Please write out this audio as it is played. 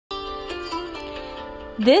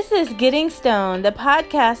This is Getting Stone, the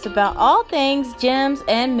podcast about all things gems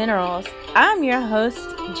and minerals. I'm your host,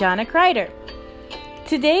 Jonna Kreider.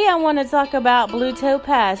 Today I want to talk about blue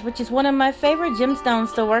topaz, which is one of my favorite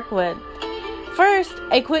gemstones to work with. First,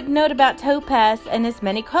 a quick note about topaz and its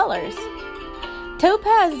many colors.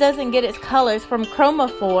 Topaz doesn't get its colors from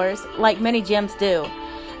chromophores like many gems do.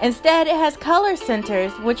 Instead, it has color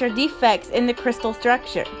centers, which are defects in the crystal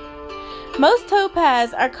structure. Most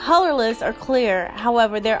topaz are colorless or clear.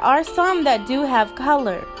 However, there are some that do have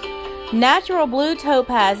color. Natural blue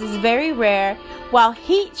topaz is very rare, while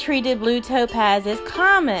heat-treated blue topaz is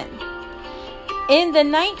common. In the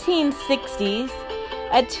 1960s,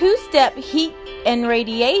 a two-step heat and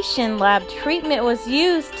radiation lab treatment was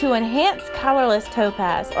used to enhance colorless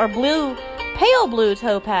topaz, or pale blue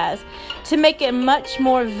topaz, to make it much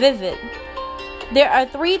more vivid. There are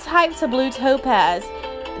three types of blue topaz,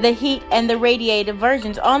 the heat and the radiated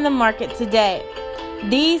versions on the market today.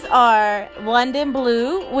 These are London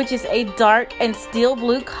blue, which is a dark and steel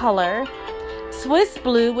blue color, Swiss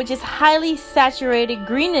blue, which is highly saturated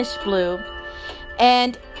greenish blue,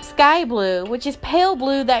 and sky blue, which is pale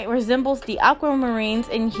blue that resembles the aquamarines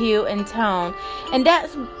in hue and tone. And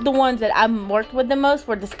that's the ones that I've worked with the most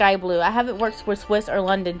were the sky blue. I haven't worked with Swiss or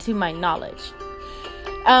London to my knowledge.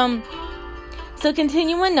 So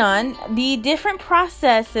continuing on, the different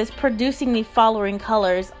processes producing the following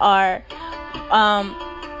colors are,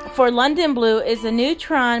 for London blue is a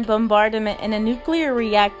neutron bombardment in a nuclear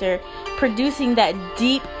reactor producing that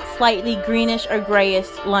deep, slightly greenish or grayish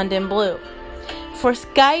London blue. For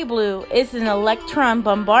sky blue is an electron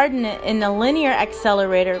bombardment in a linear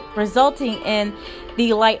accelerator resulting in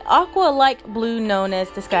the light aqua-like blue known as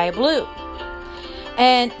the sky blue.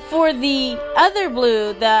 And for the other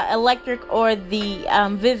blue, the electric or the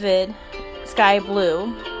vivid sky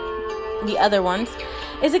blue, the other ones,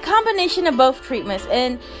 is a combination of both treatments.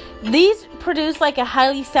 And these produce like a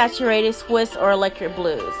highly saturated Swiss or electric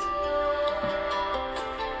blues.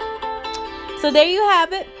 So there you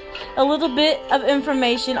have it. A little bit of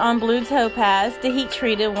information on blue topaz, the heat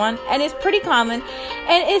treated one, and it's pretty common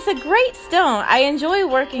and it's a great stone. I enjoy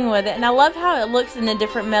working with it and I love how it looks in the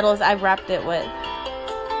different metals I've wrapped it with.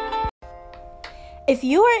 If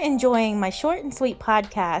you are enjoying my short and sweet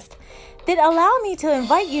podcast, then allow me to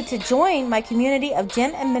invite you to join my community of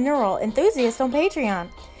gem and mineral enthusiasts on Patreon.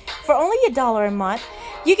 For only $1 a month,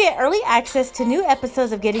 you get early access to new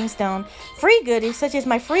episodes of Getting Stone, free goodies such as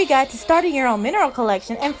my free guide to starting your own mineral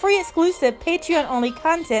collection, and free exclusive Patreon-only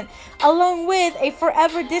content, along with a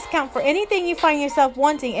forever discount for anything you find yourself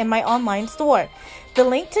wanting in my online store. The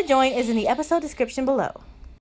link to join is in the episode description below.